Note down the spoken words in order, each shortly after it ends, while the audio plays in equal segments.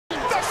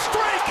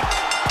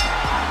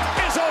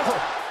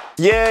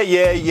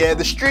Yeah,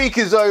 the streak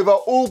is over,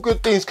 all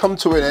good things come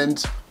to an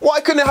end. Why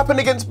couldn't it happen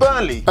against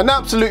Burnley? An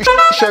absolute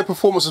show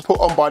performance was put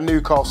on by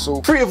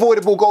Newcastle. 3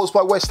 avoidable goals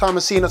by West Ham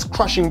has seen us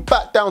crushing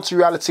back down to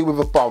reality with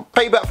a bump.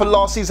 Payback for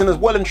last season has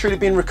well and truly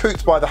been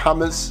recouped by the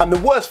Hammers. And the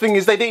worst thing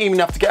is they didn't even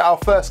have to get out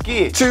of first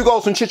gear. 2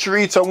 goals from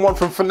Chicharito and 1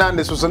 from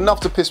Fernandes was enough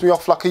to piss me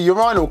off like a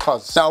urinal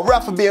cuz. Now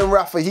Rafa being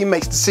Rafa, he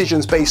makes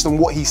decisions based on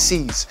what he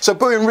sees. So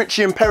booing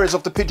Richie and Perez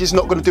off the pitch is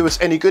not going to do us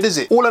any good, is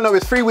it? All I know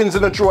is 3 wins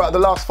and a draw out of the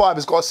last 5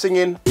 has got us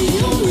singing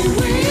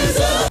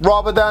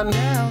rather than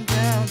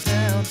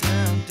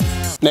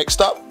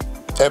Next up,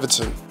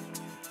 Everton.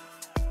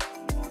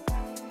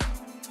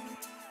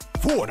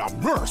 For the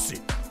mercy,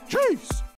 jeez.